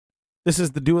This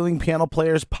is the Dueling Piano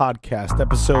Players Podcast,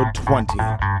 episode 20.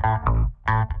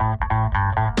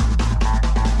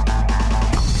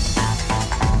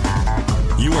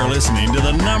 You are listening to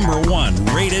the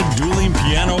 #1 rated Dueling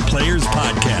Piano Players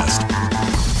Podcast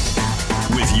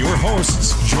with your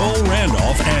hosts, Joel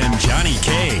Randolph and Johnny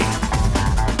K.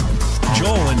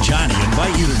 Joel and Johnny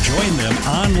invite you to join them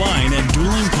online at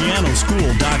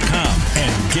duelingpianoschool.com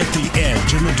and get the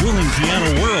edge in the dueling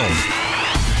piano world.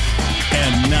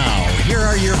 And now, here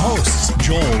are your hosts,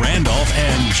 Joel Randolph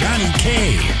and Johnny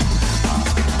K.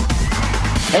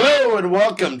 Hello and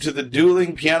welcome to the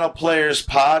Dueling Piano Players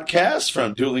Podcast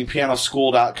from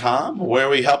duelingpianoschool.com, where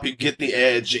we help you get the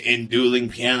edge in dueling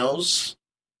pianos.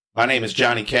 My name is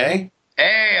Johnny K.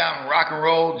 Hey, I'm rock and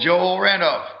roll Joel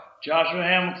Randolph. Joshua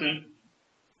Hamilton.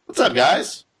 What's up,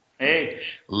 guys? Hey.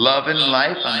 Loving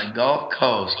life on the Gulf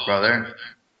Coast, brother.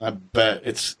 I bet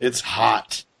it's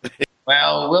hot.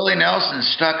 Well, Willie Nelson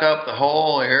stuck up the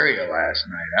whole area last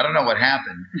night. I don't know what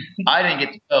happened. I didn't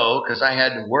get to go because I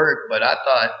had to work, but I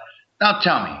thought, now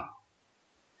tell me,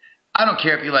 I don't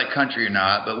care if you like country or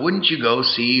not, but wouldn't you go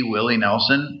see Willie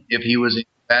Nelson if he was in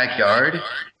your backyard?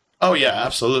 Oh, yeah,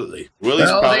 absolutely. Willie's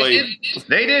well, probably...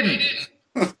 They didn't.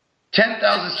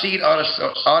 10,000 seat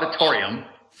auditorium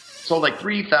sold like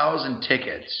 3,000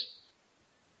 tickets.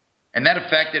 And that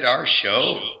affected our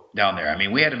show down there. I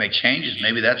mean, we had to make changes.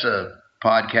 Maybe that's a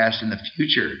podcast in the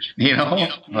future, you know?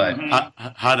 But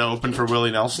How to open for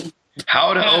Willie Nelson?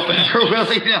 How to open for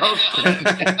Willie Nelson.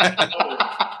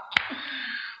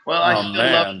 Well, I still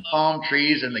love the palm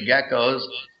trees and the geckos.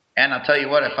 And I'll tell you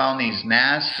what, I found these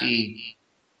nasty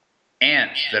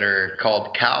ants that are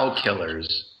called cow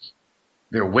killers.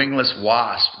 They're wingless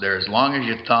wasps. They're as long as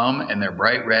your thumb, and they're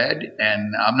bright red.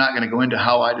 And I'm not going to go into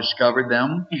how I discovered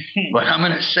them, but I'm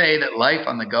going to say that life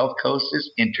on the Gulf Coast is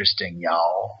interesting,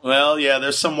 y'all. Well, yeah,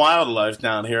 there's some wildlife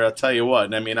down here. I'll tell you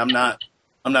what. I mean, I'm not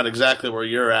exactly where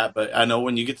you're at, but I know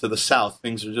when you get to the south,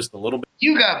 things are just a little bit.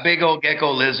 You got big old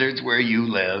gecko lizards where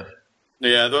you live.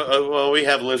 Yeah, well, we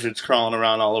have lizards crawling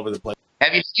around all over the place.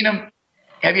 Have you seen them?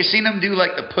 Have you seen them do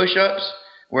like the push-ups?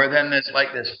 Where then this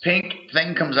pink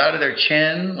thing comes out of their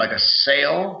chin, like a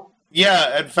sail?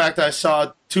 Yeah, in fact, I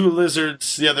saw two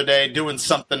lizards the other day doing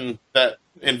something that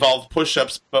involved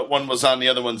push-ups, but one was on the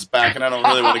other one's back, and I don't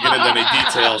really want to get into any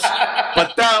details.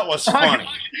 But that was funny.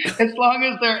 As long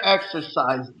as they're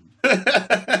exercising.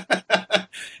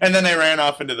 And then they ran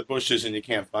off into the bushes, and you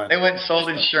can't find them. They went and sold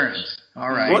insurance. All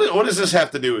right. What does this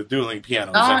have to do with dueling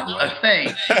pianos? Not anyway?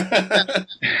 a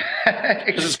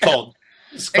thing. This is called...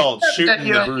 It's called shooting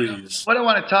the breeze. What I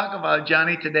want to talk about,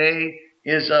 Johnny, today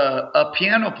is a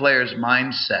piano player's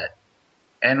mindset.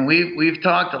 And we've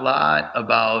talked a lot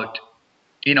about,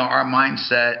 our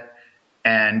mindset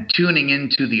and tuning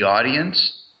into the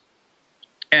audience,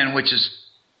 and which is,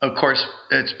 of course,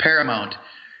 it's paramount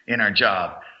in our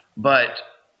job. But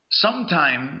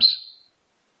sometimes,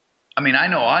 I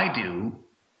know I do,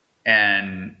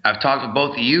 and I've talked with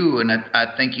both of you, and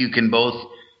I think you can both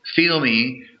feel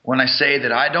me when I say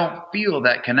that I don't feel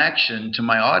that connection to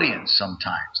my audience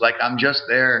sometimes. Like I'm just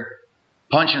there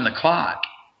punching the clock.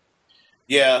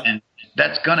 Yeah. And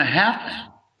that's going to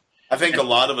happen. I think a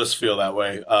lot of us feel that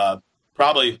way,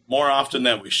 probably more often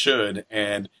than we should.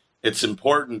 And it's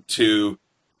important to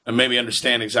maybe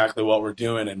understand exactly what we're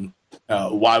doing and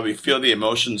why we feel the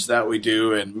emotions that we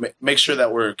do, and make sure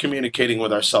that we're communicating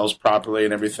with ourselves properly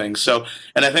and everything. So,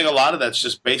 and I think a lot of that's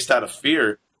just based out of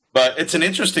fear. But it's an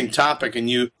interesting topic, and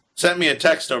you sent me a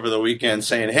text over the weekend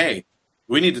saying, hey,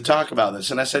 we need to talk about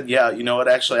this. And I said, yeah, you know what?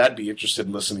 Actually, I'd be interested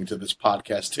in listening to this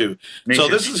podcast, too. So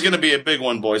this is going to be a big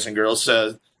one, boys and girls.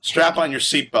 Strap on your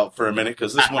seatbelt for a minute,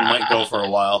 because this one might go for a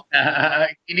while.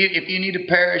 If you need a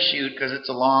parachute, because it's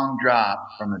a long drop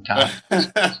from the top.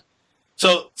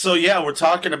 So yeah, we're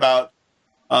talking about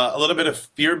a little bit of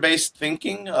fear-based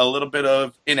thinking, a little bit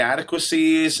of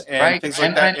inadequacies and things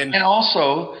like that. And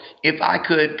also, if I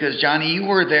could, because Johnny, you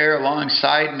were there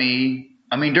alongside me,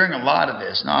 during a lot of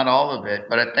this, not all of it,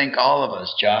 but I think all of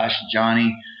us, Josh,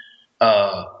 Johnny,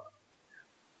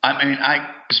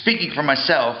 speaking for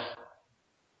myself,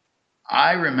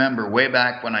 I remember way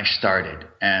back when I started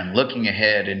and looking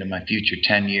ahead into my future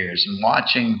 10 years and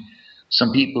watching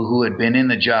some people who had been in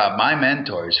the job, my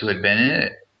mentors who had been in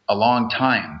it a long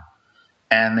time,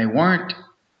 and they weren't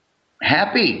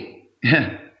happy.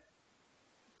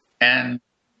 And,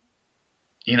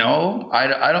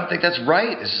 I don't think that's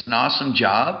right. This is an awesome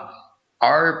job.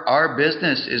 Our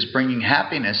business is bringing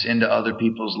happiness into other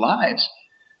people's lives,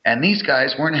 and these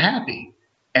guys weren't happy.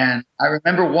 And I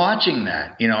remember watching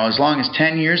that, as long as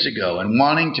 10 years ago, and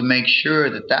wanting to make sure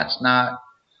that that's not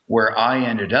where I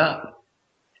ended up.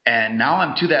 And now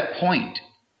I'm to that point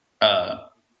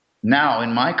now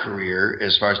in my career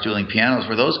as far as dueling pianos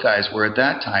where those guys were at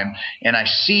that time. And I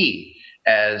see,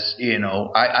 as you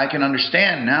know, I can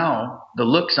understand now the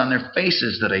looks on their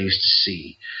faces that I used to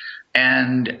see.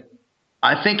 And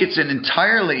I think it's an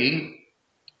entirely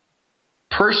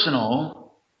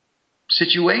personal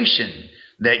situation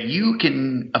that you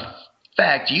can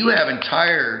affect. You have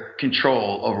entire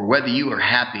control over whether you are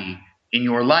happy in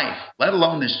your life, let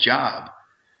alone this job.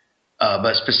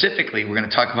 But specifically, we're going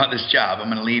to talk about this job. I'm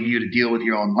going to leave you to deal with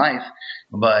your own life.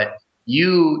 But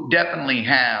you definitely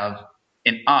have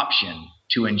an option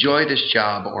to enjoy this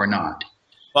job or not.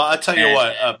 Well, I'll tell you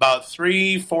what, about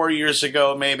 3-4 years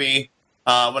ago, maybe,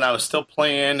 when I was still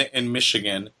playing in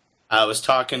Michigan, I was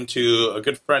talking to a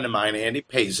good friend of mine, Andy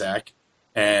Pazak,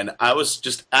 and I was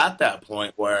just at that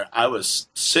point where I was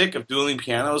sick of dueling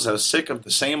pianos. I was sick of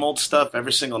the same old stuff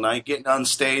every single night, getting on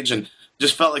stage, and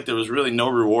just felt like there was really no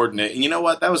reward in it. And you know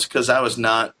what? That was because I was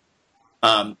not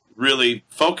really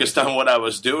focused on what I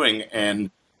was doing.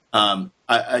 And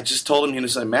I just told him, he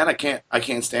was like, man, I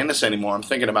can't stand this anymore. I'm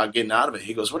thinking about getting out of it.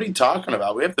 He goes, what are you talking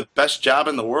about? We have the best job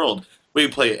in the world. We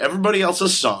play everybody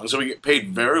else's songs, and we get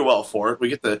paid very well for it. We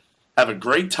get to have a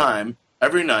great time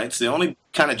every night. It's the only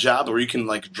kind of job where you can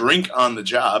like drink on the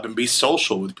job and be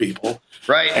social with people.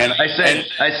 Right. And I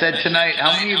said tonight,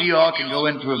 how many of you all can go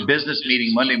into a business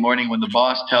meeting Monday morning when the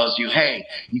boss tells you, hey,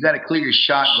 you got to clear your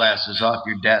shot glasses off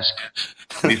your desk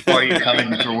before you come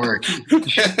in for work?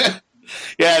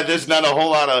 Yeah, there's not a whole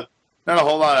lot of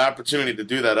opportunity to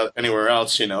do that anywhere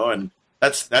else, you know, and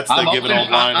that's the given old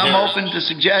line. I'm open to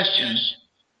suggestions.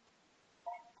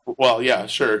 Well, yeah,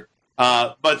 sure.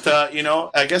 But you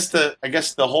know, I guess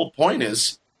the whole point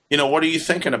is, you know, what are you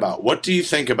thinking about? What do you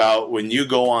think about when you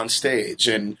go on stage,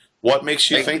 and what makes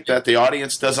you think that the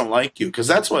audience doesn't like you? Because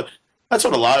that's what a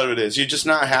lot of it is. You're just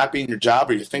not happy in your job,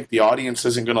 or you think the audience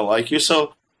isn't going to like you.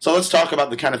 So let's talk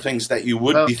about the kind of things that you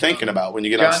would be thinking about when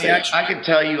you get on stage. I can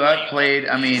tell you, I've played.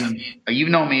 I mean, you've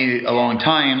known me a long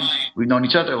time. We've known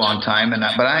each other a long time,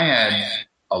 but I had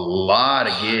a lot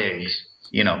of gigs,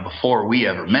 you know, before we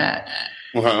ever met.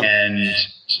 Uh-huh. And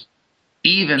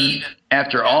even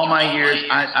after all my years,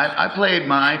 I played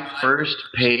my first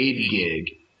paid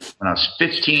gig when I was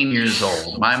 15 years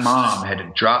old. My mom had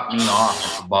to drop me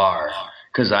off at the bar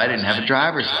because I didn't have a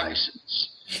driver's license.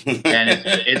 And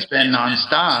it's been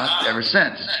nonstop ever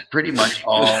since. It's pretty much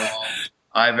all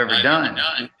I've ever done.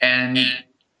 And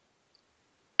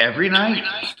every night,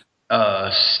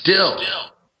 still,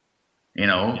 you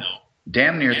know,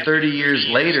 damn near 30 years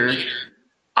later,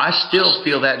 I still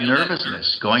feel that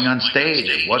nervousness going on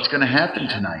stage. What's going to happen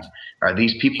tonight? Are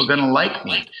these people going to like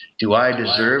me? Do I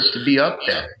deserve to be up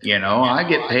there? You know, I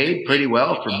get paid pretty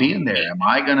well for being there. Am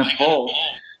I going to pull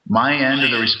my end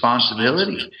of the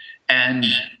responsibility? And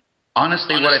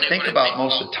honestly, what I think about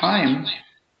most of the time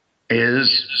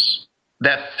is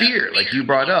that fear, like you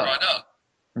brought up.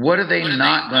 What are they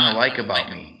not going to like about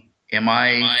me? Am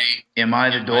I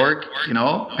the dork? You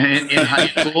know, in high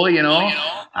school, you know,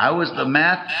 I was the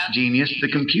math genius,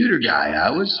 the computer guy.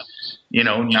 I was, you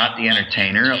know, not the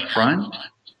entertainer up front.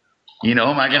 You know,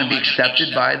 am I going to be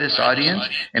accepted by this audience?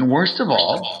 And worst of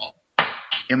all,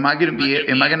 am I going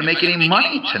to make any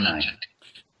money tonight?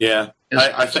 Yeah,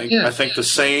 I think the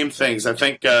same things. I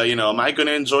think, you know, am I going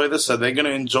to enjoy this? Are they going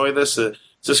to enjoy this? Is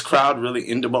this crowd really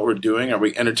into what we're doing? Are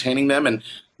we entertaining them? And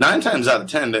 9 times out of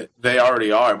 10, they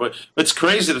already are. But it's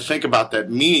crazy to think about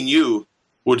that. Me and you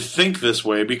would think this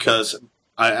way because,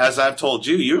 as I've told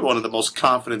you, you're one of the most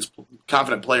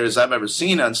confident players I've ever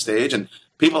seen on stage. And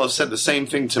people have said the same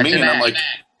thing to me. And I'm like,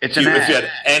 if you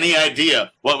had any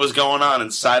idea what was going on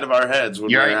inside of our heads when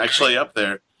we were actually up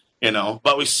there, you know.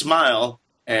 But we smile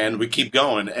and we keep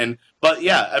going. But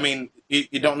yeah, I mean,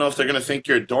 you don't know if they're going to think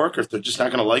you're a dork, or if they're just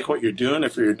not going to like what you're doing,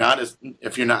 if you're not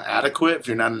adequate, if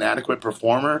you're not an adequate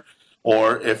performer,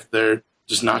 or if they're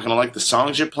just not going to like the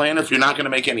songs you're playing, or if you're not going to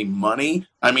make any money.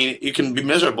 I mean, you can be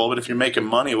miserable, but if you're making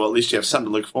money, well, at least you have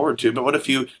something to look forward to. But what if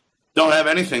you don't have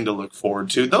anything to look forward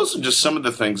to? Those are just some of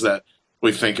the things that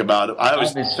we think about. I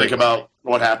always think about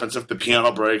what happens if the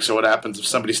piano breaks, or what happens if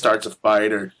somebody starts a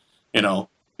fight, or, you know,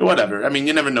 whatever. I mean,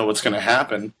 you never know what's going to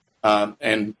happen.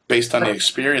 And based on the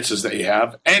experiences that you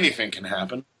have, anything can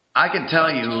happen. I can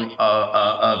tell you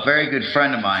a very good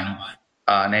friend of mine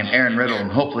named Aaron Riddle,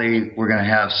 and hopefully we're going to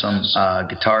have some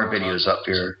guitar videos up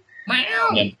here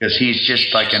because he's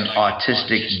just like an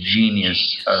autistic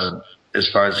genius as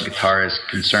far as the guitar is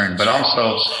concerned. But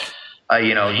also,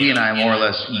 you know, he and I more or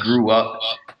less grew up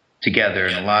together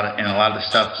in a lot of the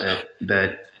stuff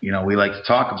that you know we like to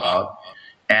talk about.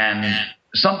 And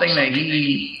something that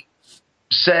he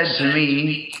said to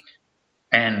me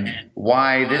and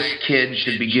why this kid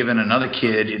should be giving another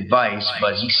kid advice,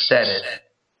 but he said it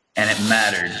and it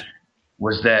mattered,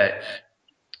 was that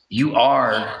you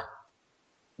are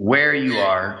where you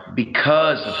are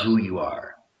because of who you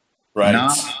are. Right.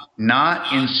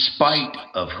 Not in spite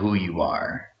of who you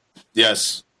are.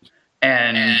 Yes.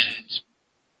 And,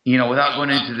 you know, without going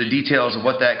into the details of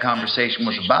what that conversation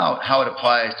was about, how it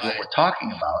applies to what we're talking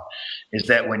about is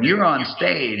that when you're on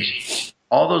stage,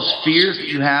 all those fears that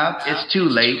you have, it's too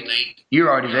late. You're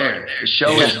already there. The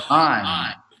show is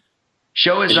on.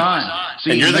 Show is on.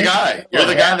 So and you're the guy. You're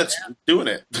the guy that's doing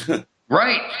it.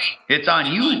 Right. It's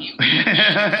on you.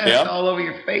 It's all over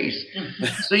your face.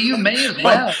 So you may as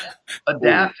well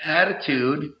adapt an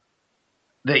attitude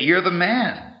that you're the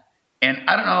man. And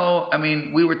I don't know, I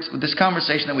mean, this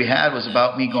conversation that we had was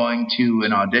about me going to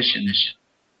an audition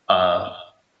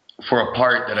for a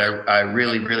part that I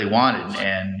really, really wanted.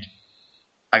 And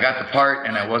I got the part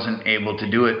and I wasn't able to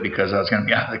do it because I was going to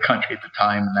be out of the country at the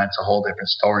time. And that's a whole different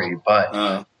story.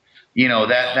 But, you know,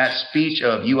 that speech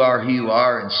of you are who you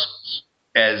are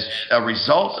as a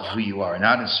result of who you are,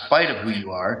 not in spite of who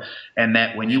you are. And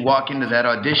that when you walk into that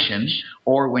audition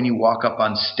or when you walk up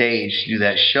on stage to do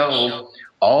that show,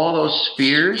 all those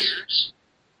fears,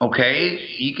 okay,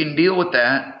 you can deal with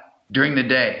that during the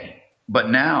day. But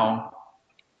now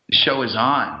the show is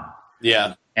on.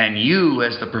 Yeah. And you,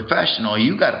 as the professional,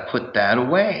 you got to put that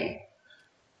away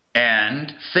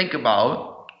and think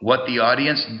about what the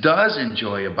audience does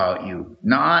enjoy about you,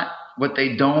 not what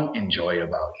they don't enjoy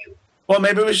about you. Well,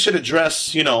 maybe we should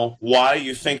address, you know, why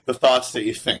you think the thoughts that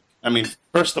you think. I mean,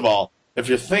 first of all, if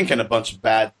you're thinking a bunch of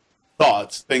bad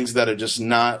thoughts, things that are just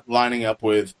not lining up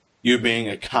with you being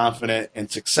a confident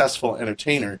and successful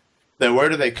entertainer, then where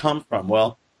do they come from?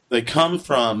 Well, they come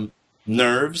from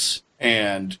nerves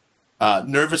and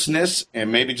nervousness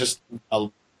and maybe just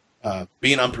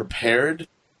being unprepared.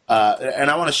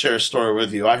 And I want to share a story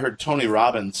with you. I heard Tony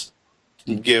Robbins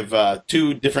give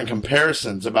two different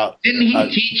comparisons about... Didn't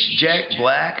he teach Jack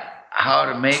Black how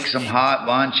to make some hot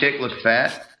blonde chick look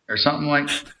fat or something like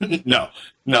that?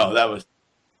 No, that was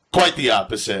quite the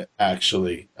opposite,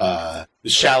 actually.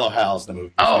 Shallow Hal's the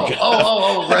movie.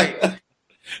 Right.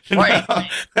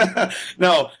 Right.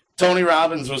 No, Tony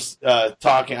Robbins was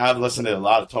talking. I've listened to a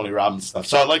lot of Tony Robbins stuff,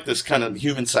 so I like this kind of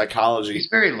human psychology. He's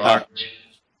very large.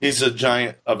 He's a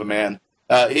giant of a man.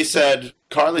 He said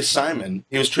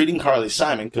he was treating Carly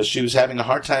Simon because she was having a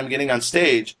hard time getting on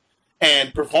stage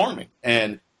and performing.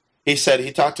 And he said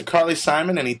he talked to Carly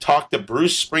Simon and he talked to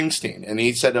Bruce Springsteen. And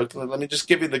he said, okay, let me just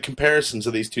give you the comparisons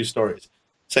of these two stories.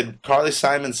 He said, Carly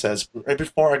Simon says, right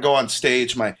before I go on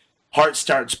stage, my heart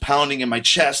starts pounding in my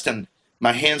chest and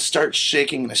my hands start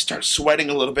shaking and I start sweating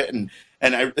a little bit. And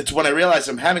it's when I realize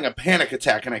I'm having a panic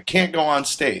attack and I can't go on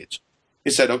stage.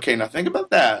 He said, okay, now think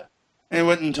about that. And he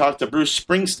went and talked to Bruce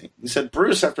Springsteen. He said,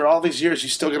 Bruce, after all these years, you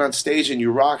still get on stage and you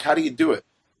rock. How do you do it?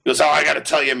 He goes, I got to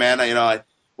tell you, man,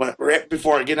 right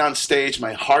before I get on stage,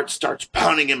 my heart starts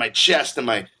pounding in my chest and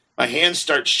my hands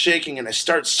start shaking and I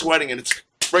start sweating. And it's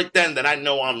right then that I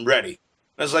know I'm ready.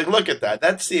 And I was like, look at that.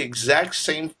 That's the exact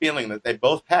same feeling that they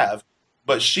both have.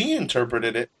 But she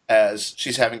interpreted it as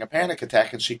she's having a panic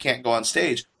attack and she can't go on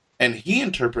stage. And he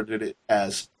interpreted it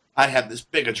as I have this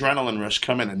big adrenaline rush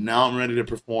coming and now I'm ready to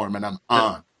perform and I'm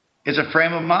on. It's a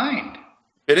frame of mind.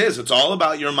 It is. It's all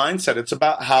about your mindset. It's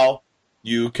about how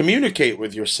you communicate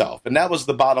with yourself. And that was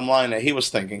the bottom line that he was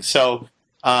thinking. So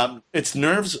it's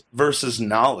nerves versus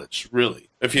knowledge, really.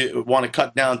 If you want to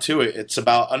cut down to it, it's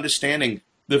about understanding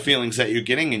the feelings that you're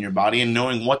getting in your body and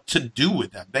knowing what to do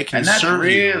with them. They can serve you. And that's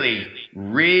really,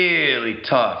 really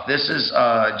tough. This is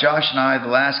Josh and I, the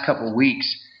last couple of weeks,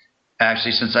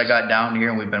 actually, since I got down here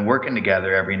and we've been working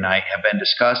together every night, have been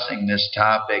discussing this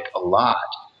topic a lot.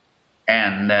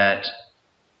 And that,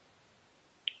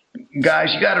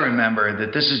 guys, you got to remember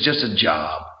that this is just a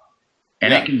job.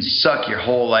 And it can suck your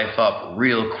whole life up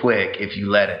real quick if you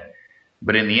let it.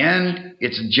 But in the end,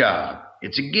 it's a job.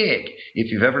 It's a gig.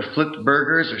 If you've ever flipped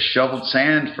burgers or shoveled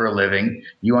sand for a living,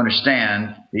 you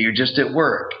understand that you're just at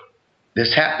work.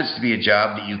 This happens to be a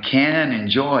job that you can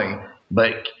enjoy,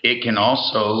 but it can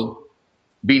also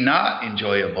be not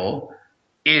enjoyable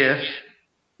if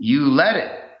you let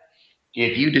it.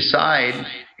 If you decide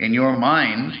in your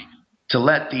mind to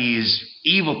let these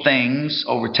evil things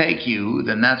overtake you,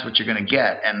 then that's what you're going to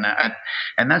get. And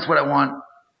that's what I want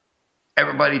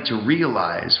everybody to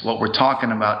realize, what we're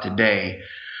talking about today.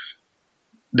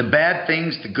 The bad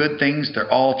things, the good things, they're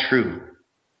all true.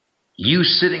 You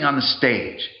sitting on the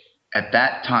stage at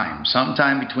that time,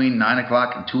 sometime between 9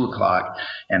 o'clock and 2 o'clock,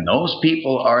 and those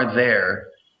people are there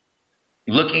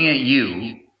looking at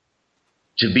you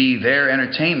to be their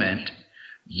entertainment,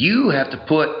 you have to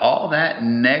put all that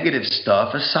negative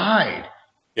stuff aside.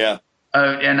 Yeah.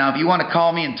 And now if you want to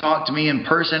call me and talk to me in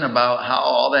person about how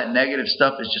all that negative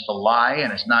stuff is just a lie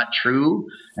and it's not true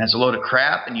and it's a load of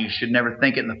crap and you should never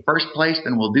think it in the first place,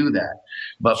 then we'll do that.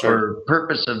 But for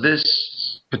purpose of this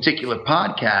particular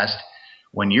podcast,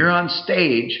 when you're on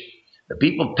stage, the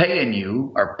people paying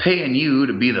you are paying you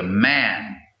to be the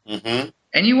man. Mm-hmm.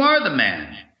 And you are the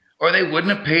man, or they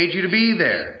wouldn't have paid you to be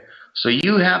there. So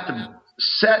you have to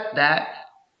set that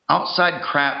outside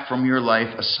crap from your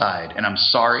life aside. And I'm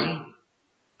sorry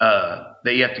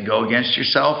that you have to go against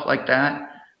yourself like that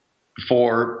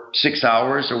for 6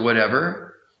 hours or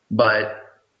whatever, but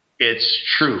it's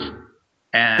true.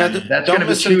 And that's going to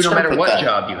be true no matter what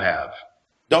job you have.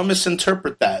 Don't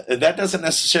misinterpret that. That doesn't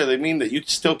necessarily mean that you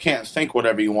still can't think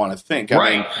whatever you want to think.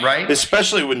 Right.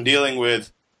 Especially when dealing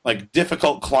with like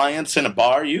difficult clients in a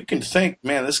bar, you can think,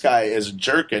 man, this guy is a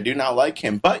jerk. I do not like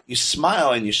him. But you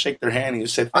smile and you shake their hand and you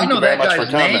say, thank you very much for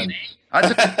coming. I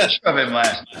took a picture of him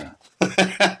last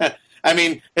night. I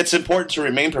mean, it's important to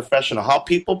remain professional. How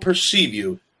people perceive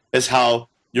you is how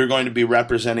you're going to be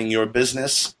representing your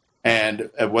business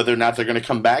and whether or not they're going to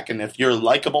come back. And if you're a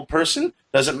likable person,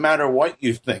 doesn't matter what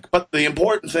you think. But the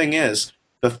important thing is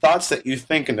the thoughts that you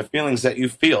think and the feelings that you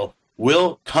feel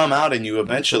will come out in you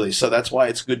eventually. So that's why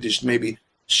it's good to maybe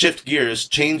shift gears,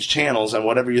 change channels, and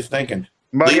whatever you're thinking.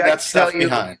 Leave that stuff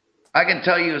behind. I can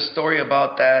tell you a story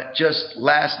about that just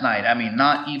last night. I mean,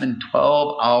 not even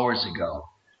 12 hours ago.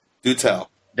 Do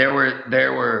tell. There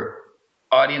were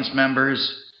audience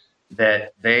members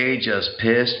that they just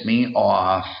pissed me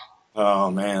off. Oh,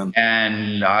 man.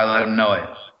 And I let them know it.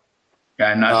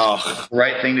 And that's the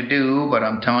right thing to do, but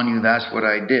I'm telling you that's what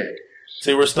I did.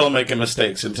 See, we're still making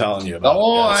mistakes and telling you about it.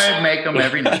 I make them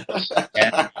every night.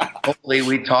 And hopefully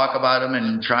we talk about them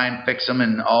and try and fix them,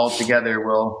 and all together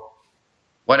we'll,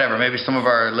 whatever. Maybe some of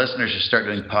our listeners should start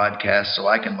doing podcasts so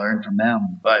I can learn from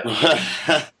them. But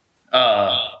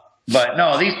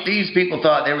no, these people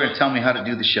thought they were going to tell me how to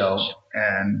do the show,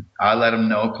 and I let them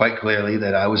know quite clearly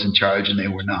that I was in charge and they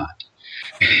were not.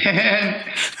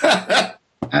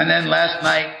 And then last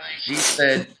night she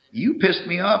said, you pissed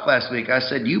me off last week. I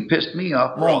said, you pissed me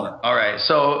off more. All right.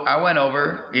 So I went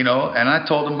over, and I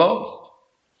told them both.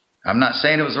 I'm not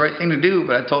saying it was the right thing to do,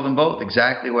 but I told them both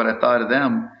exactly what I thought of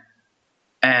them.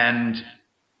 And,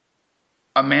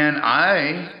 man,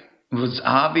 I was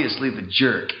obviously the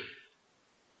jerk.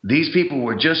 These people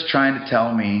were just trying to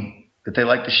tell me that they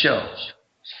liked the show.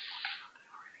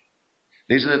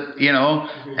 These are,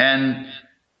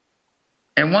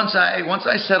 and once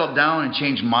I settled down and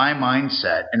changed my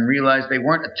mindset and realized they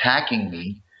weren't attacking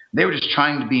me, they were just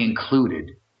trying to be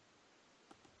included.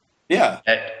 Yeah.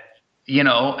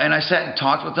 And I sat and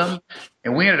talked with them,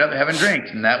 and we ended up having drinks.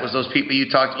 And that was those people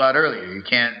you talked about earlier. You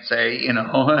can't say,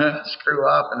 screw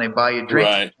up and they buy you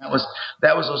drinks. Right.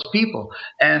 That was those people.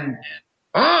 And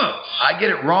I get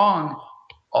it wrong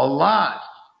a lot.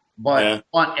 But I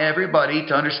want everybody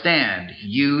to understand,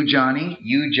 you, Johnny,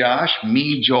 you, Josh,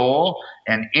 me, Joel,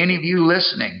 and any of you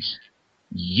listening,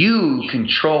 you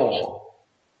control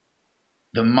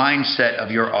the mindset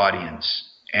of your audience.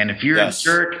 And if you're a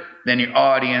jerk, then your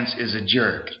audience is a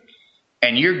jerk.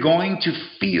 And you're going to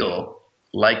feel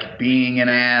like being an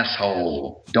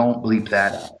asshole. Don't bleep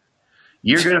that out.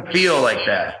 You're going to feel like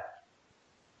that.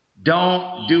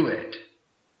 Don't do it.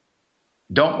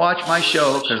 Don't watch my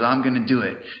show because I'm going to do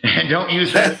it. And don't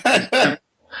use that.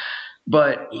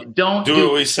 But don't do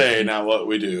what we say, not what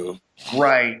we do.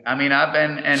 Right. I mean, I've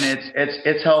been, and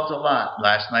it's helped a lot.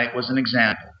 Last night was an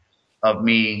example of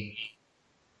me.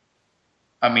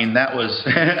 I mean, that was,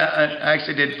 I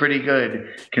actually did pretty good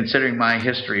considering my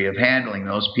history of handling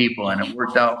those people, and it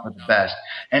worked out for the best.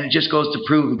 And it just goes to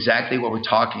prove exactly what we're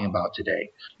talking about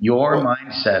today. Your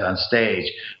mindset on stage.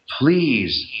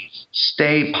 Please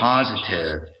stay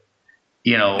positive.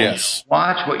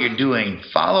 Watch what you're doing.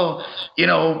 Follow,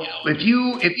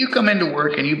 if you come into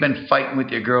work and you've been fighting with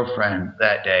your girlfriend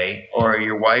that day, or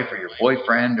your wife or your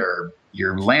boyfriend or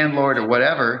your landlord or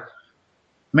whatever,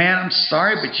 man, I'm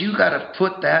sorry, but you got to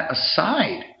put that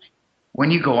aside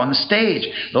when you go on the stage.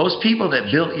 Those people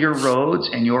that built your roads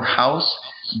and your house,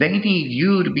 they need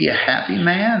you to be a happy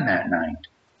man that night.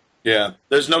 Yeah,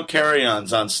 there's no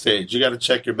carry-ons on stage. You got to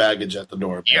check your baggage at the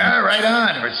door. Man. Yeah, right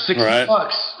on. Or it's $60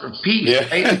 for a piece,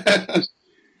 right?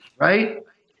 Right?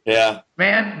 Yeah.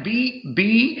 Man,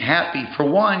 be happy. For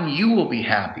one, you will be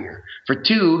happier. For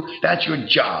two, that's your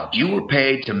job. You were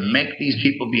paid to make these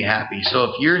people be happy. So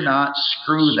if you're not,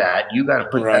 screw that. You got to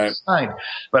put that aside.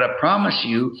 But I promise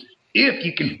you, if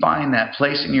you can find that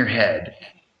place in your head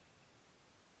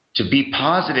to be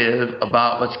positive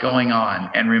about what's going on,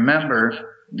 and remember,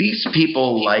 these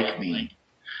people like me,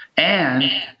 and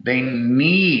they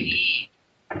need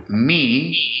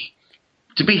me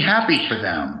to be happy for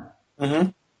them. Mm-hmm.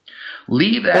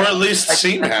 Leave that. Or at least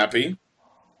seem happy.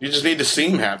 You just need to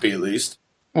seem happy at least.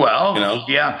 Well, you know?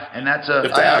 Yeah, and that's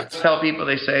I tell people,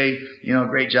 they say,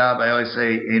 great job. I always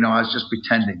say, I was just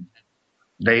pretending.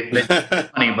 They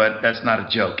funny, but that's not a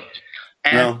joke.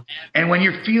 And when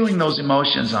you're feeling those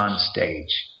emotions on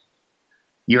stage,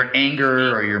 your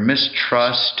anger or your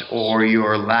mistrust or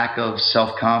your lack of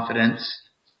self-confidence,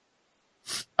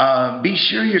 be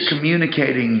sure you're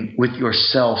communicating with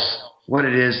yourself what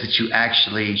it is that you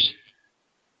actually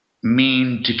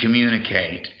mean to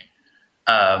communicate.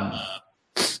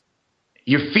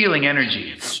 You're feeling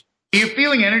energy. You're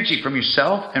feeling energy from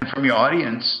yourself and from your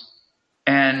audience.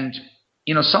 And,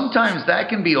 sometimes that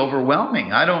can be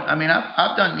overwhelming. I've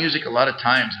done music a lot of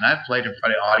times, and I've played in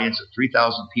front of an audience of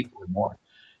 3,000 people or more.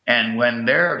 And when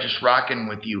they're just rocking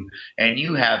with you and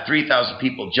you have 3,000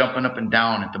 people jumping up and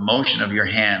down at the motion of your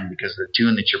hand because of the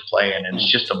tune that you're playing, and it's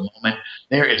just a moment,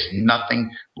 there is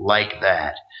nothing like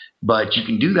that. But you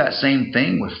can do that same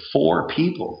thing with 4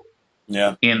 people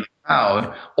in the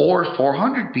crowd or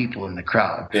 400 people in the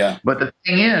crowd. Yeah. But the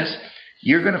thing is,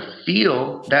 you're going to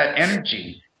feel that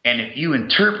energy. And if you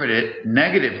interpret it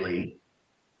negatively,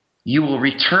 you will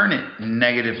return it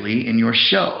negatively in your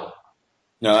show.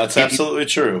 No, that's absolutely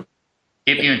true.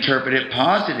 If you interpret it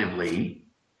positively,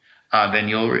 then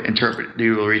you will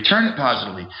return it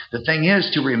positively. The thing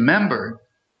is to remember,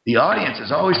 the audience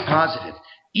is always positive.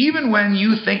 Even when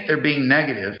you think they're being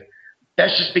negative,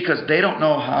 that's just because they don't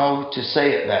know how to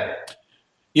say it better.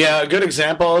 Yeah, a good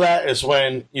example of that is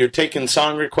when you're taking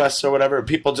song requests or whatever,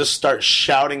 people just start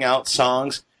shouting out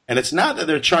songs, and it's not that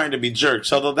they're trying to be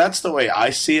jerks, although that's the way I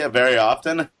see it very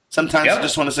often. Sometimes I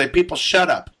just want to say, people, shut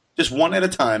up, just one at a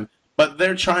time, but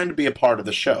they're trying to be a part of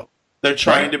the show. They're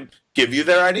trying to give you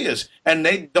their ideas, and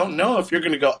they don't know if you're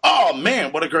going to go, oh,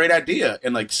 man, what a great idea,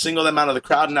 and like single them out of the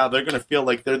crowd. Now they're going to feel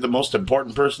like they're the most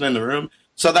important person in the room,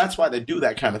 so that's why they do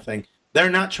that kind of thing. They're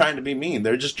not trying to be mean.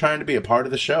 They're just trying to be a part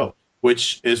of the show,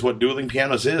 which is what Dueling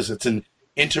Pianos is. It's an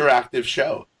interactive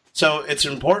show. So it's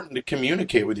important to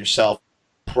communicate with yourself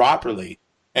properly.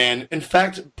 And in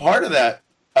fact, part of that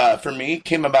for me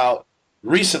came about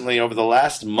recently over the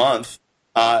last month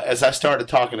as I started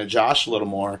talking to Josh a little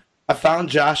more. I found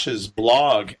Josh's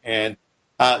blog, and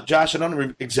Josh, I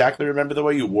don't exactly remember the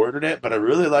way you worded it, but I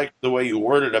really liked the way you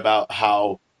worded about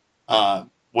how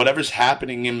whatever's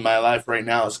happening in my life right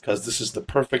now is because this is the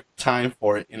perfect time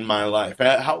for it in my life.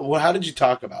 How did you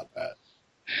talk about that?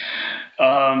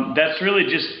 That's really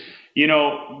just,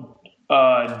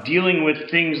 dealing with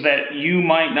things that you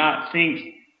might not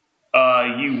think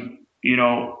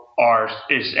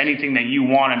is anything that you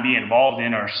want to be involved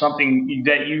in, or something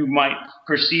that you might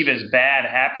perceive as bad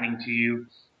happening to you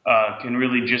can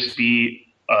really just be,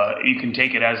 you can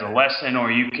take it as a lesson,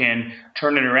 or you can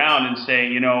turn it around and say,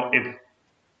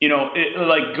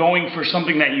 like going for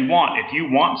something that you want. If you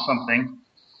want something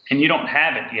and you don't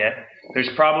have it yet, there's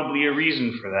probably a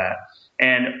reason for that.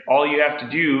 And all you have to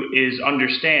do is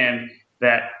understand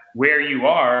that where you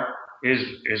are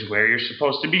is where you're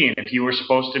supposed to be. And if you were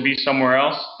supposed to be somewhere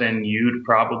else, then you'd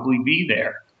probably be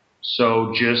there.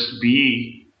 So just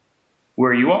be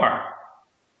where you are.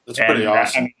 That's pretty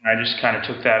awesome. I just kind of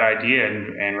took that idea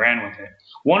and ran with it.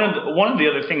 One of the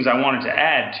other things I wanted to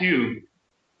add too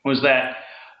was that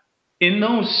in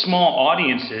those small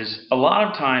audiences, a lot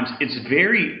of times it's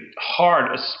very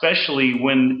hard, especially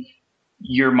when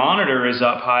your monitor is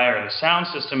up high or the sound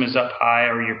system is up high,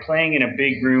 or you're playing in a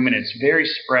big room and it's very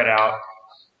spread out,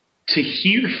 to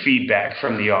hear feedback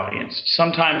from the audience.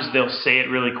 Sometimes they'll say it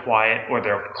really quiet, or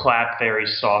they'll clap very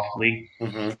softly.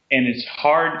 Mm-hmm. And it's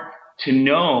hard to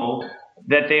know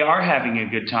that they are having a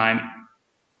good time,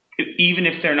 even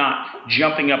if they're not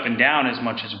jumping up and down as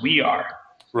much as we are.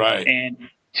 Right. And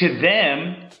to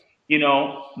them,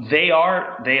 they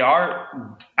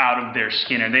are out of their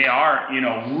skin, and they are,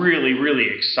 really, really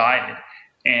excited.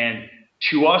 And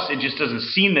to us, it just doesn't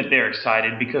seem that they're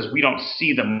excited because we don't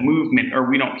see the movement, or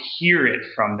we don't hear it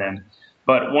from them.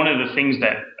 But one of the things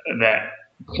that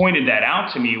pointed that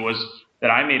out to me was that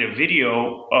I made a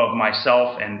video of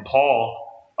myself and Paul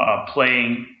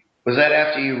playing. Was that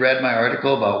after you read my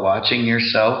article about watching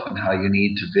yourself and how you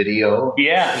need to video?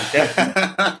 Yeah,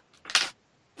 definitely.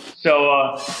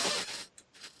 So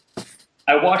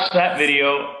I watched that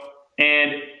video,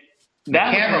 and the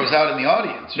camera was out in the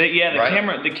audience.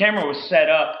 The camera was set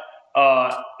up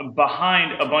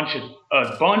behind a bunch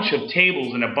of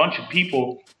tables and a bunch of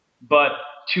people. But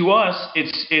to us,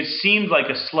 it seemed like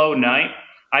a slow night.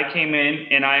 I came in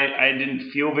and I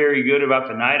didn't feel very good about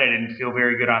the night. I didn't feel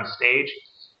very good on stage.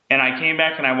 And I came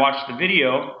back and I watched the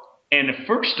video. And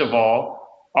first of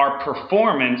all, our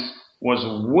performance was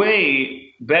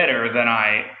way better than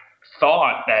I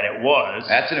thought that it was.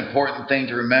 That's an important thing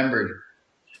to remember,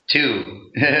 too.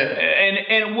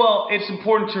 and well, it's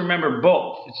important to remember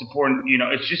both. It's important,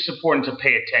 it's just important to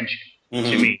pay attention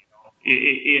to me.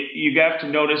 You have to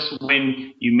notice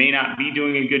when you may not be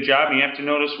doing a good job, and you have to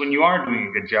notice when you are doing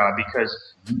a good job,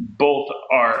 because both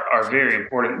are very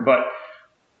important. But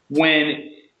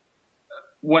when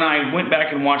I went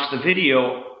back and watched the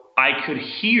video, I could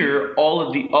hear all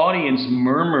of the audience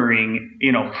murmuring,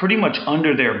 pretty much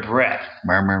under their breath.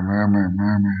 Murmur, murmur,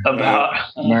 murmur. About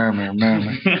murmur,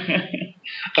 murmur.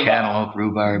 Cantaloupe,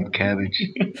 rhubarb, cabbage.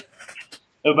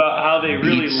 About how they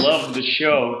really Beets. loved the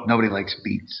show. Nobody likes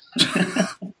beets.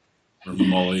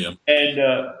 Mimoleum. And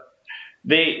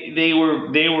they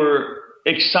were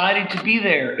excited to be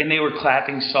there, and they were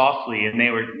clapping softly, and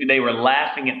they were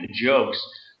laughing at the jokes.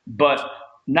 But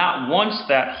not once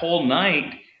that whole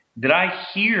night did I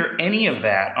hear any of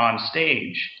that on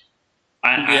stage.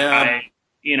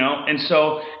 And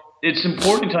so it's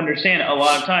important to understand a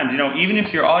lot of times, even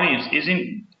if your audience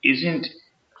isn't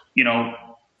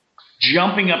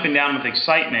jumping up and down with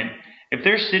excitement, if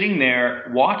they're sitting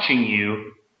there watching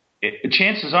you,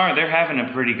 chances are they're having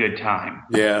a pretty good time.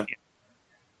 Yeah.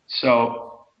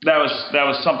 So that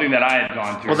was something that I had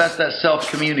gone through. Well, that's that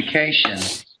self-communication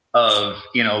of,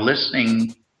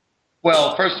 listening.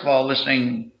 Well, first of all,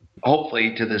 listening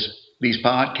hopefully to these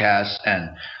podcasts and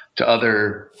to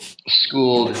other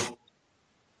schooled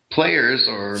players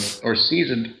or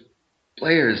seasoned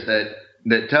players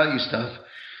that tell you stuff.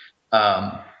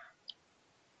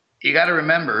 You got to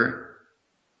remember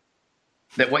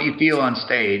that what you feel on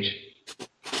stage,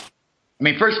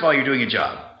 first of all, you're doing a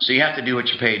job, so you have to do what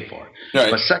you're paid for.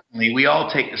 Right. But secondly, we all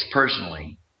take this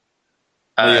personally.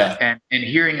 And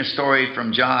hearing a story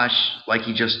from Josh, like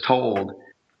he just told,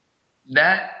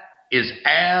 that is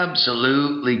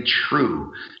absolutely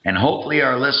true. And hopefully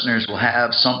our listeners will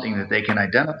have something that they can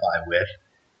identify with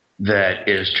that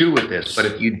is true with this. But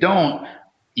if you don't,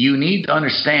 you need to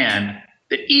understand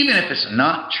that even if it's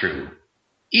not true,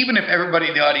 even if everybody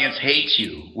in the audience hates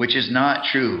you, which is not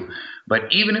true, but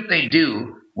even if they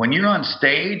do, when you're on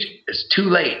stage, it's too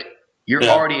late. You're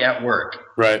already at work.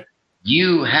 Right.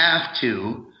 You have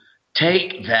to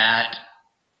take that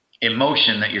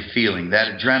emotion that you're feeling,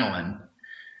 that adrenaline,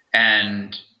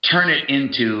 and turn it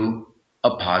into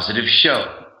a positive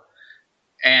show.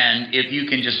 And if you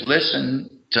can just listen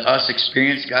to us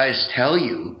experienced guys tell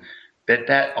you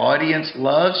that audience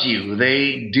loves you,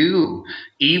 they do.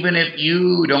 Even if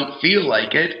you don't feel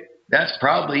like it, that's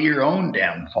probably your own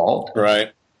damn fault.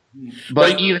 Right.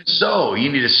 But even so,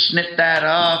 you need to snip that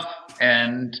off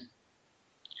and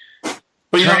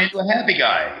turn into a happy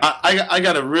guy. I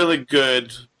got a really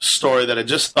good story that I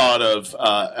just thought of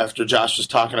after Josh was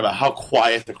talking about how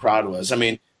quiet the crowd was.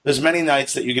 There's many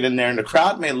nights that you get in there and the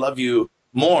crowd may love you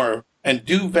more and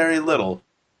do very little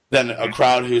than a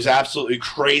crowd who's absolutely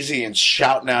crazy and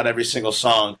shouting out every single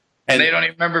song. And they don't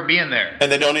even remember being there.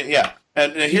 And they don't,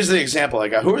 And here's the example I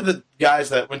got. Who are the guys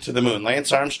that went to the moon?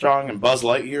 Lance Armstrong and Buzz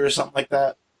Lightyear or something like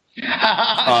that?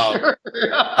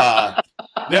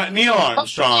 Neil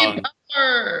Armstrong.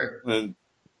 And,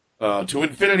 to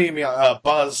infinity,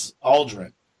 Buzz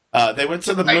Aldrin. They went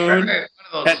to the moon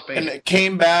and they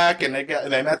came back and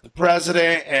they met the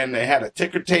president and they had a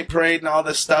ticker tape parade and all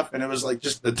this stuff, and it was like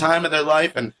just the time of their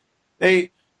life. And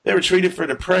they were treated for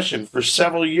depression for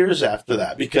several years after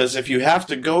that, because if you have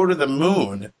to go to the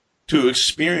moon to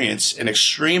experience an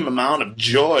extreme amount of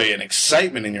joy and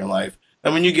excitement in your life,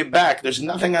 then when you get back, there's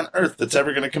nothing on earth that's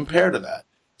ever going to compare to that.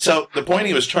 So the point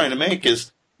he was trying to make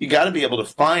is you got to be able to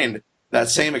find that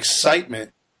same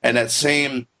excitement and that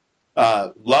same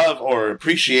love or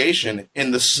appreciation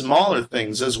in the smaller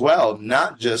things as well,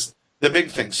 not just the big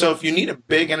things. So if you need a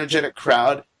big, energetic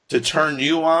crowd to turn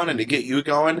you on and to get you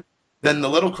going, then the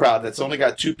little crowd that's only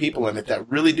got 2 people in it that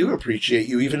really do appreciate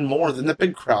you even more than the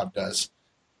big crowd does,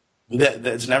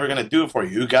 that's never going to do it for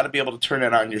you. You've got to be able to turn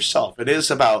it on yourself. It is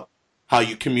about how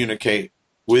you communicate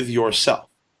with yourself.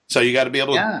 So you got to be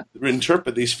able to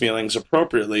interpret these feelings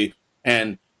appropriately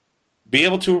and be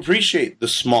able to appreciate the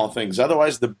small things.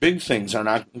 Otherwise, the big things are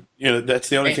not, that's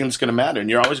the only thing that's going to matter. And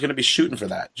you're always going to be shooting for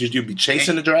that. You'd be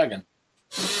chasing a dragon.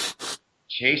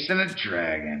 Chasing a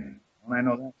dragon. Well, I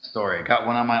know that story. I got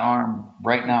one on my arm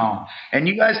right now. And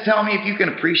you guys tell me if you can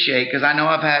appreciate, because I know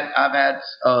I've had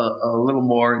a little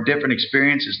more different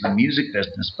experiences in the music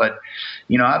business. But,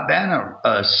 I've been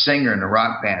a singer in a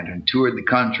rock band and toured the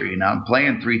country. And I'm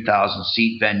playing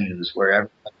 3,000-seat venues where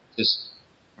everybody just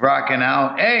rocking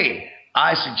out. Hey,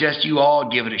 I suggest you all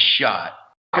give it a shot.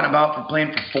 Talking about from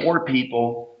playing for 4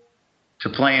 people to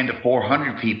playing to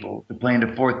 400 people to playing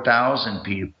to 4,000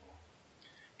 people.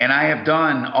 And I have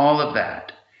done all of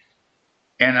that.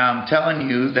 And I'm telling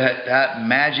you that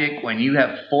magic, when you have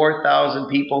 4,000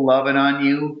 people loving on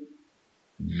you,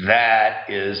 that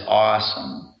is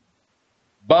awesome.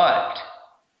 But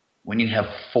when you have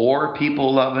 4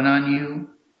 people loving on you,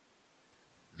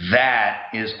 that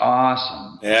is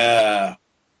awesome. Yeah.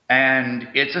 And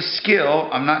it's a skill.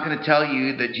 I'm not going to tell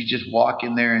you that you just walk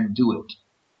in there and do it.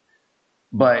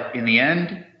 But in the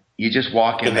end, you just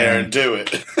walk in there and do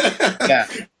it. Yeah.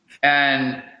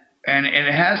 And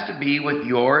it has to be with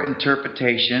your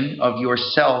interpretation of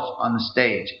yourself on the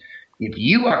stage. If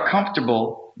you are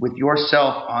comfortable with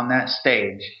yourself on that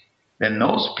stage, then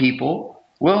those people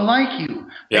will like you.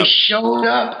 Yep. They showed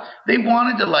up. They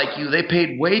wanted to like you. They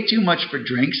paid way too much for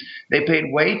drinks. They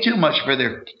paid way too much for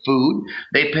their food.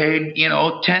 They paid,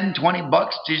 $10, $20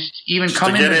 to even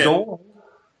come in the door.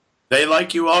 They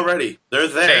like you already. They're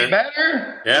there. They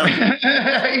better.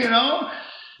 Yeah.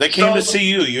 They came to see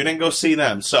you. You didn't go see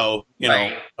them. So,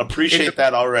 appreciate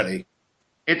that already.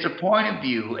 It's a point of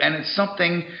view, and it's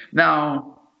something.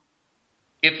 Now,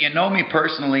 if you know me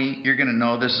personally, you're going to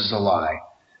know this is a lie.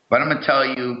 But I'm going to tell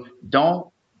you, don't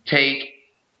take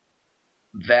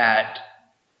that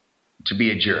to be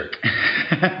a jerk.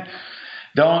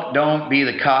 Don't be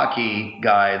the cocky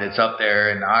guy that's up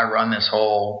there and I run this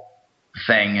whole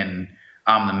thing and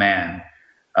I'm the man.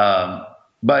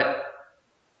 But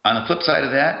on the flip side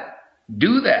of that,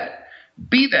 do that.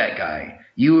 Be that guy.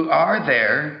 You are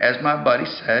there, as my buddy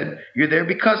said, you're there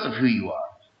because of who you are,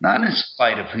 not in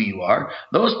spite of who you are.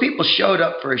 Those people showed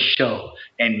up for a show,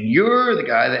 and you're the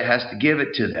guy that has to give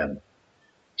it to them.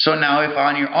 So now if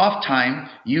on your off time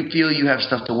you feel you have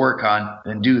stuff to work on,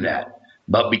 then do that.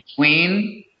 But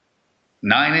between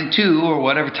 9 and 2 or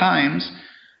whatever times,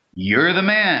 you're the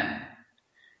man.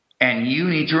 And you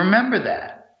need to remember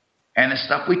that. And the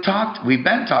stuff we've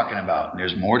been talking about.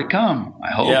 There's more to come,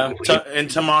 I hope. Yeah, and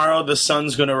tomorrow the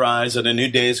sun's going to rise and a new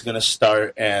day is going to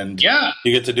start, and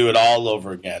you get to do it all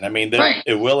over again. I mean,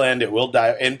 it will end, it will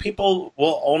die, and people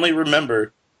will only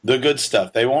remember the good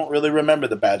stuff. They won't really remember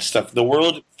the bad stuff. The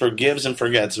world forgives and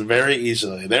forgets very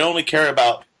easily. They only care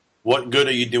about what good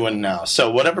are you doing now. So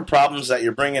whatever problems that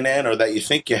you're bringing in or that you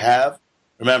think you have,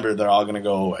 remember, they're all going to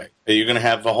go away. You're going to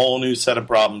have a whole new set of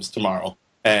problems tomorrow.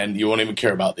 And you won't even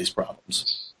care about these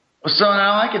problems. So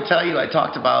now I can tell you, I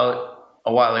talked about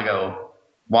a while ago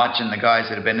watching the guys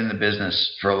that have been in the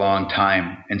business for a long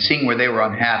time and seeing where they were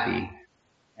unhappy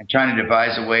and trying to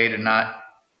devise a way to not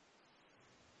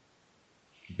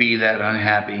be that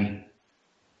unhappy.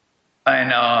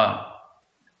 And,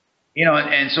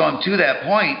 and so I'm to that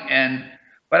point.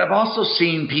 But I've also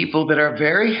seen people that are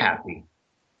very happy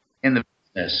in the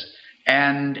business.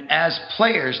 And as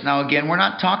players, now again, we're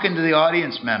not talking to the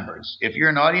audience members. If you're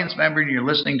an audience member and you're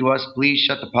listening to us, please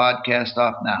shut the podcast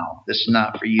off now. This is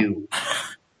not for you.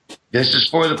 This is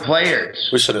for the players.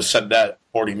 We should have said that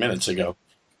 40 minutes ago.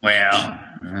 Well,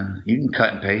 you can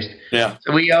cut and paste. Yeah.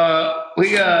 So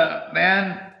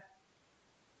man,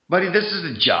 buddy, this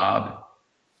is a job,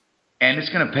 and it's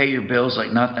going to pay your bills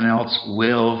like nothing else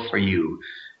will for you.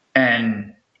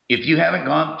 And if you haven't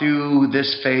gone through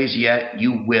this phase yet,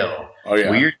 you will. Oh,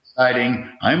 yeah. Where you're deciding,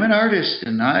 I'm an artist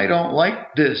and I don't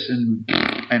like this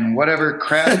and whatever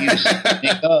crap you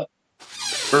make up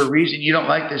for a reason you don't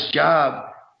like this job.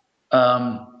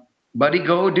 Buddy,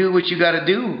 go do what you got to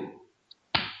do.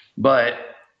 But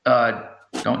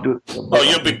don't do it. Oh,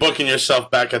 you'll be booking yourself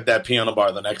back at that piano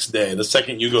bar the next day. The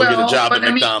second you go get a job at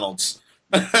McDonald's.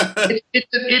 That's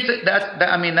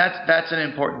an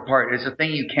important part. It's a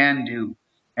thing you can do.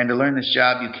 And to learn this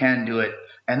job, you can do it.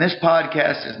 And this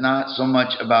podcast is not so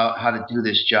much about how to do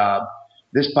this job.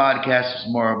 This podcast is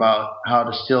more about how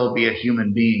to still be a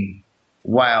human being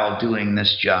while doing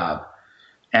this job.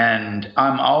 And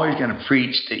I'm always going to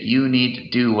preach that you need to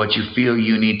do what you feel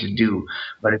you need to do.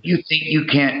 But if you think you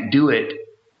can't do it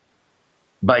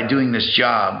by doing this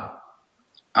job,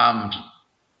 I'm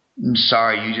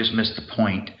sorry, you just missed the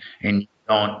point. And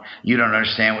you don't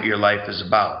understand what your life is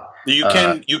about. You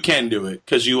can do it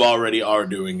because you already are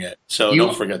doing it. So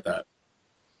don't forget that.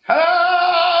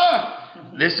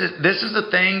 This is the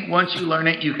thing. Once you learn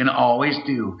it, you can always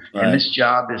do. Right. And this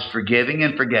job is forgiving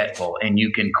and forgetful, and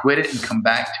you can quit it and come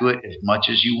back to it as much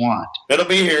as you want. It'll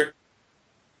be here.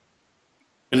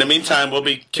 In the meantime, we'll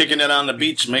be kicking it on the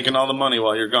beach, making all the money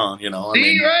while you're gone. Right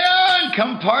on.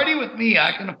 Come party with me.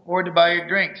 I can afford to buy your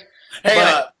drinks.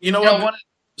 Hey, you know what?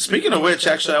 Speaking of which,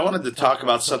 actually, I wanted to talk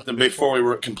about something before we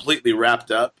were completely wrapped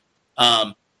up.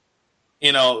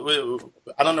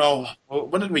 I don't know,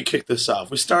 when did we kick this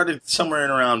off? We started somewhere in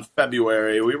around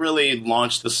February. We really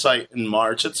launched the site in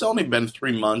March. It's only been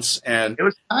 3 months, and it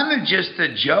was kind of just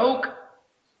a joke.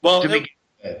 Well, we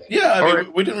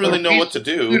didn't really know what to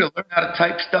do. To learn how to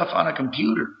type stuff on a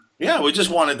computer. Yeah, we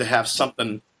just wanted to have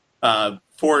something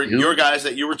for your guys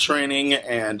that you were training,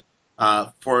 and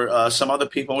for some other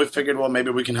people. We figured, well, maybe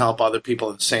we can help other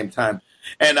people at the same time.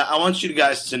 And I want you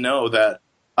guys to know that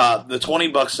the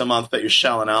 $20 a month that you're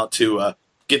shelling out to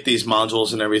get these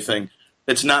modules and everything,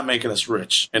 it's not making us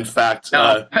rich. In fact, we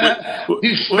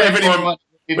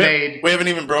haven't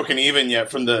even broken even yet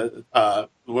from the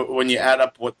when you add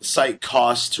up what the site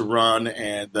costs to run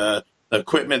and the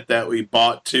equipment that we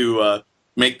bought to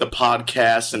make the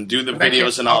podcast and do the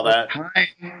videos and all that.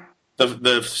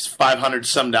 The $500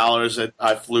 some that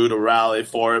I flew to Raleigh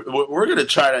for. We're going to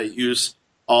try to use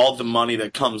all the money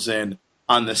that comes in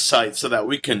on this site so that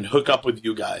we can hook up with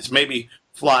you guys. Maybe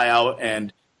fly out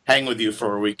and hang with you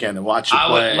for a weekend and watch you play.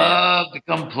 I would love to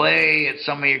come play at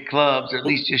some of your clubs, or at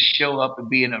least just show up and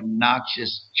be an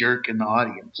obnoxious jerk in the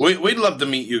audience. We'd love to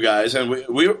meet you guys, and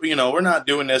we're not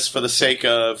doing this for the sake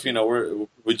of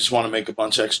we just want to make a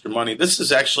bunch of extra money. This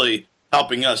is actually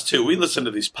helping us too. We listen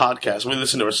to these podcasts, we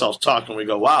listen to ourselves talk, and we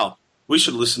go, wow, we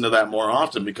should listen to that more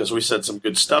often because we said some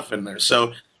good stuff in there.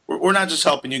 So we're not just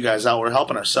helping you guys out, we're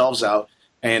helping ourselves out.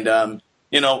 And,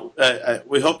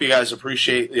 we hope you guys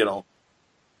appreciate,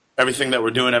 everything that we're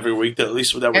doing every week, that at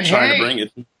least that we're trying to bring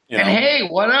it. And hey,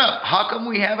 what up? How come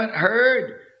we haven't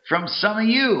heard from some of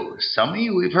you? Some of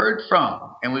you we've heard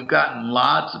from, and we've gotten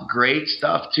lots of great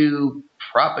stuff to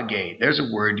propagate. There's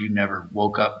a word you never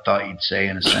woke up and thought you'd say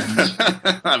in a sentence.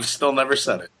 I've still never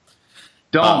said it.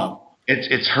 Don't.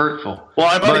 It's hurtful. Well,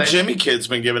 our buddy Jimmy Kid's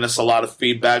been giving us a lot of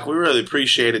feedback. We really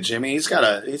appreciate it, Jimmy. He's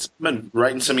been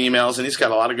writing some emails, and he's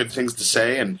got a lot of good things to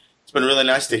say, and it's been really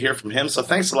nice to hear from him. So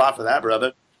thanks a lot for that,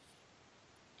 brother.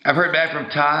 I've heard back from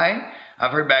Ty.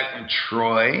 I've heard back from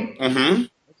Troy. Mm-hmm. A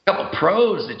couple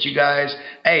pros that you guys,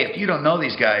 hey, if you don't know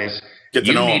these guys, get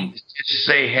to know them. You need to just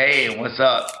say, hey, and what's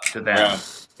up to them.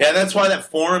 Yeah, that's why that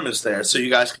forum is there, so you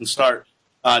guys can start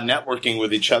networking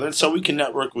with each other, and so we can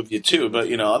network with you too.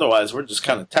 But otherwise we're just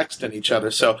kind of texting each other.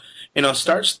 So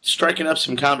start striking up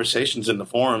some conversations in the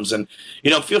forums, and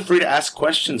feel free to ask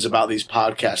questions about these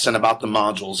podcasts and about the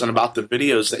modules and about the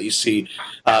videos that you see,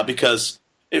 because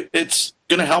it's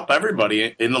going to help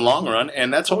everybody in the long run,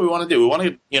 and that's what we want to do. We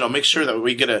want to make sure that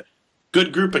we get a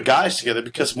good group of guys together,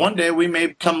 because one day we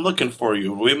may come looking for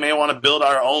you. We may want to build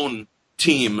our own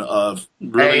team of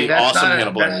really awesome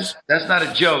piano players. That's not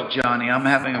a joke, Johnny. I'm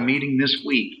having a meeting this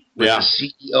week with the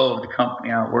CEO of the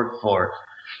company I work for,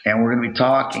 and we're going to be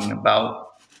talking about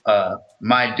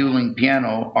my dueling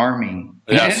piano army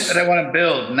that I want to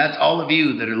build. And that's all of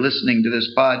you that are listening to this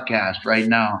podcast right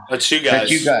now. That's you guys.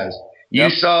 You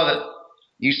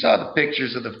saw the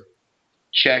pictures of the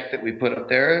check that we put up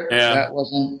there. Yeah. That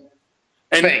wasn't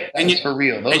fake. That was for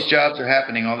real. Those jobs are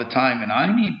happening all the time, and I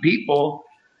need people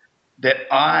that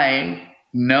I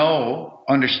know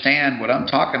understand what I'm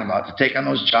talking about to take on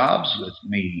those jobs with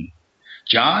me.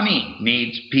 Johnny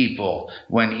needs people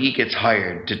when he gets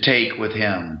hired to take with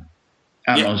him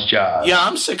on those jobs. Yeah,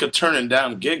 I'm sick of turning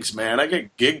down gigs, man. I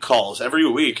get gig calls every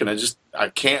week, and I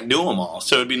can't do them all.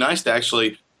 So it'd be nice to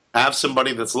actually have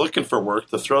somebody that's looking for work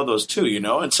to throw those to,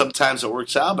 and sometimes it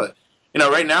works out. But,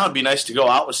 right now it'd be nice to go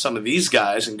out with some of these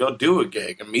guys and go do a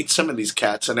gig and meet some of these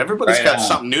cats. And everybody's got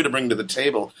something new to bring to the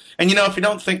table. And, if you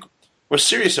don't think we're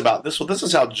serious about this, well, this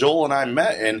is how Joel and I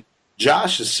met. And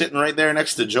Josh is sitting right there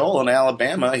next to Joel in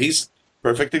Alabama. He's a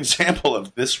perfect example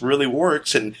of this really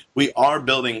works. And we are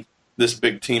building this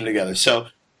big team together. So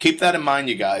keep that in mind,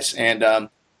 you guys. And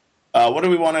what do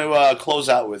we want to close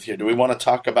out with here? Do we want to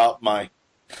talk about my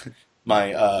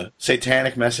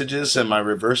satanic messages and my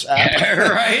reverse app?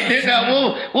 Right?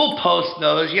 We'll post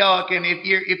those. Y'all can, if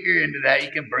you're into that,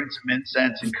 you can burn some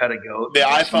incense and cut a goat. The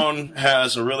iPhone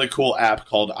has a really cool app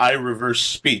called iReverse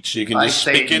Speech. You can just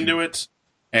speak into it,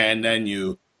 and then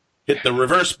you hit the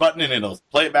reverse button, and it'll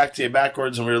play it back to you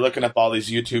backwards. And we were looking up all these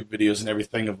YouTube videos and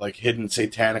everything of hidden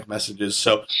satanic messages.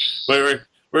 So we're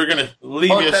gonna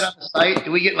leave post that on the site.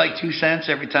 Do we get 2 cents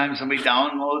every time somebody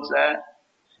downloads that?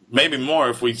 Maybe more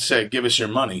if we say, give us your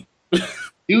money. Do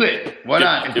it. Why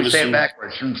not? If we say it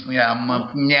backwards.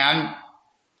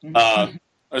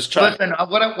 Let's try. Listen,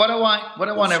 what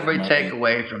I want everybody to take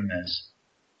away from this,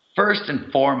 first and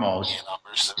foremost,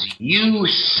 you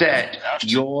set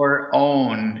your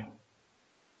own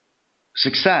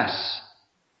success.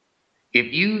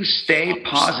 If you stay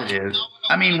positive,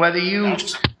 whether you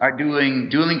are doing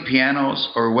dueling pianos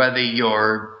or whether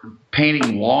you're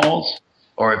painting walls,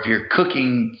 or if you're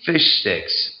cooking fish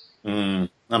sticks, I'm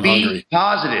be hungry.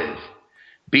 positive.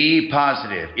 Be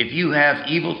positive. If you have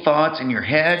evil thoughts in your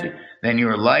head, then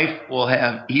your life will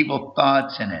have evil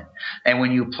thoughts in it. And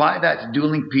when you apply that to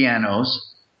dueling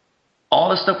pianos, all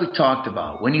the stuff we talked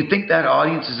about, when you think that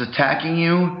audience is attacking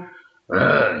you,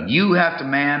 you have to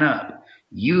man up.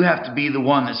 You have to be the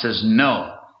one that says,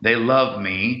 no, they love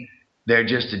me. They're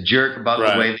just a jerk about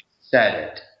the way they said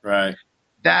it. Right.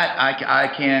 That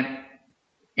I can't,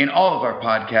 in all of our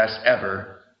podcasts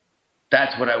ever,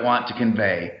 that's what I want to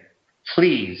convey.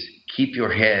 Please keep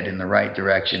your head in the right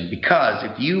direction, because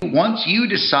once you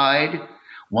decide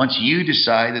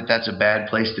that that's a bad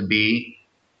place to be,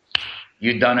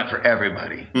 you've done it for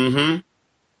everybody. Mm-hmm.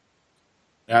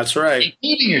 That's right.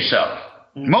 Including yourself.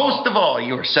 Most of all,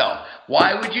 yourself.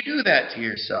 Why would you do that to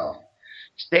yourself?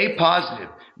 Stay positive.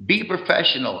 Be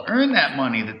professional. Earn that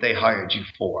money that they hired you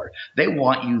for. They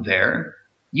want you there.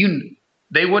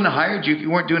 They wouldn't have hired you if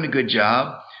you weren't doing a good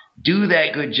job. Do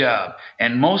that good job.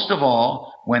 And most of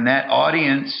all, when that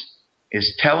audience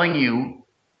is telling you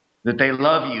that they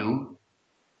love you,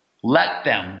 let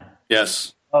them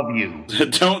love you.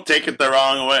 Don't take it the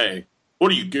wrong way.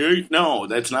 What are you, gay? No,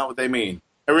 that's not what they mean.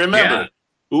 And remember,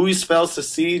 Ui spells to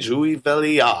siege, Ui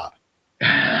velia.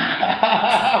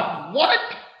 What?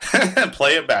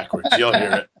 Play it backwards. You'll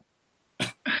hear it.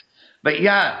 But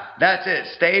yeah, that's it.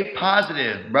 Stay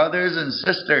positive, brothers and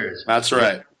sisters. That's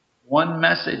right. One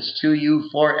message to you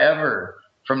forever.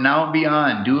 From now and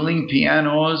beyond, dueling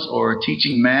pianos or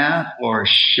teaching math or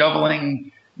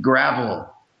shoveling gravel.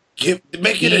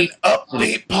 Make it an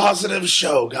upbeat, positive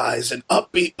show, guys. An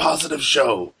upbeat, positive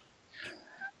show.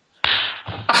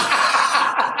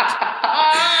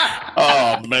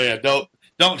 Oh, man. Don't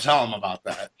tell them about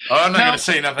that. I'm not going to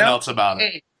say nothing else about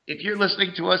it. Hey, if you're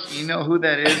listening to us and you know who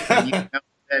that is, then you know who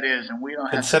that is, and we don't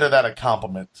have Consider that a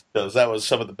compliment, because that was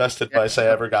some of the best advice I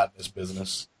ever got in this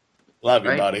business. Love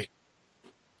you, buddy.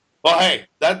 Well, hey,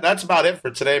 that's about it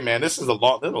for today, man. This is the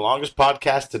longest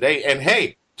podcast today. And,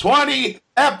 hey, 20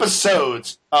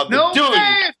 episodes of the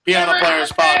Dueling Piano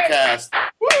Players Podcast.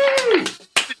 Woo!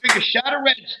 Drink a shot of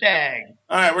Red Stag.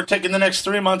 All right, we're taking the next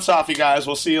 3 months off, you guys.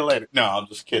 We'll see you later. No, I'm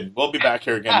just kidding. We'll be back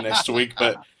here again next week.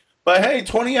 But hey,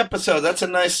 20 episodes. That's a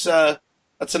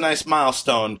nice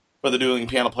milestone for the Dueling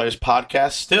Piano Players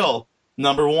Podcast. Still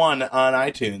number 1 on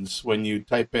iTunes when you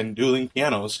type in Dueling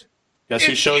Pianos. Guess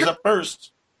who shows up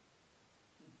first?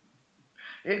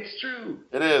 It's true.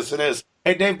 It is.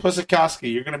 Hey, Dave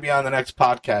Pusikowski, you're going to be on the next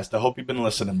podcast. I hope you've been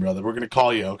listening, brother. We're going to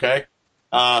call you, okay?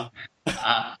 That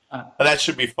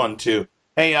should be fun, too.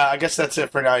 Hey, I guess that's it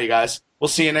for now, you guys. We'll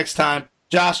see you next time.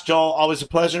 Josh, Joel, always a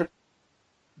pleasure.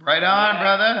 Right on,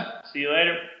 brother. See you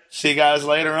later. See you guys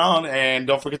later on. And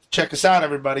don't forget to check us out,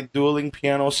 everybody.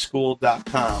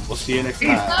 DuelingPianoSchool.com. We'll see you next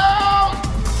time.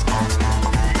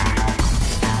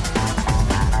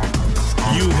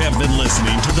 You have been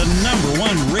listening to the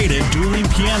 #1 rated Dueling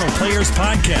Piano Players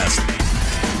Podcast.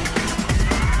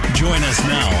 Join us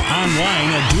now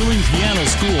online at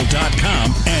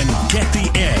DuelingPianoSchool.com and get the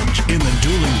edge in the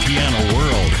dueling piano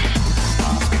world.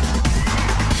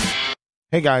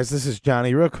 Hey guys, this is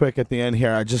Johnny. Real quick at the end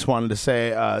here, I just wanted to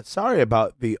say sorry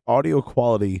about the audio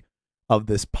quality of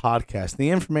this podcast. The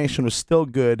information was still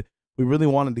good. We really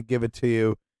wanted to give it to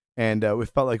you, and we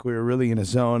felt like we were really in a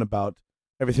zone about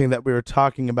everything that we were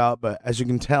talking about. But as you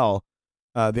can tell,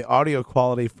 the audio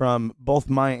quality from both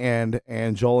my end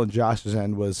and Joel and Josh's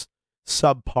end was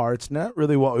subpar. It's not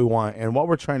really what we want. And what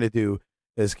we're trying to do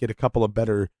is get a couple of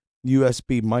better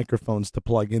USB microphones to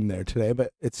plug in there today.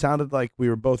 But it sounded like we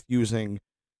were both using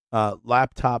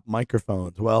laptop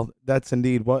microphones. Well, that's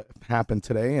indeed what happened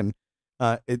today. And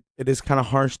it is kind of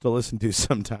harsh to listen to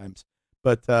sometimes.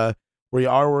 But we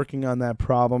are working on that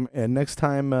problem. And next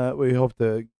time we hope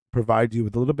to provide you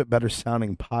with a little bit better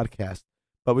sounding podcast.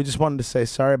 But we just wanted to say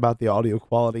sorry about the audio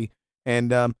quality,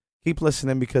 and keep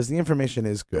listening because the information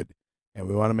is good, and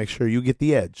we want to make sure you get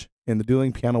the edge in the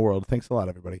dueling piano world. Thanks a lot,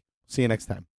 everybody. See you next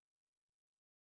time.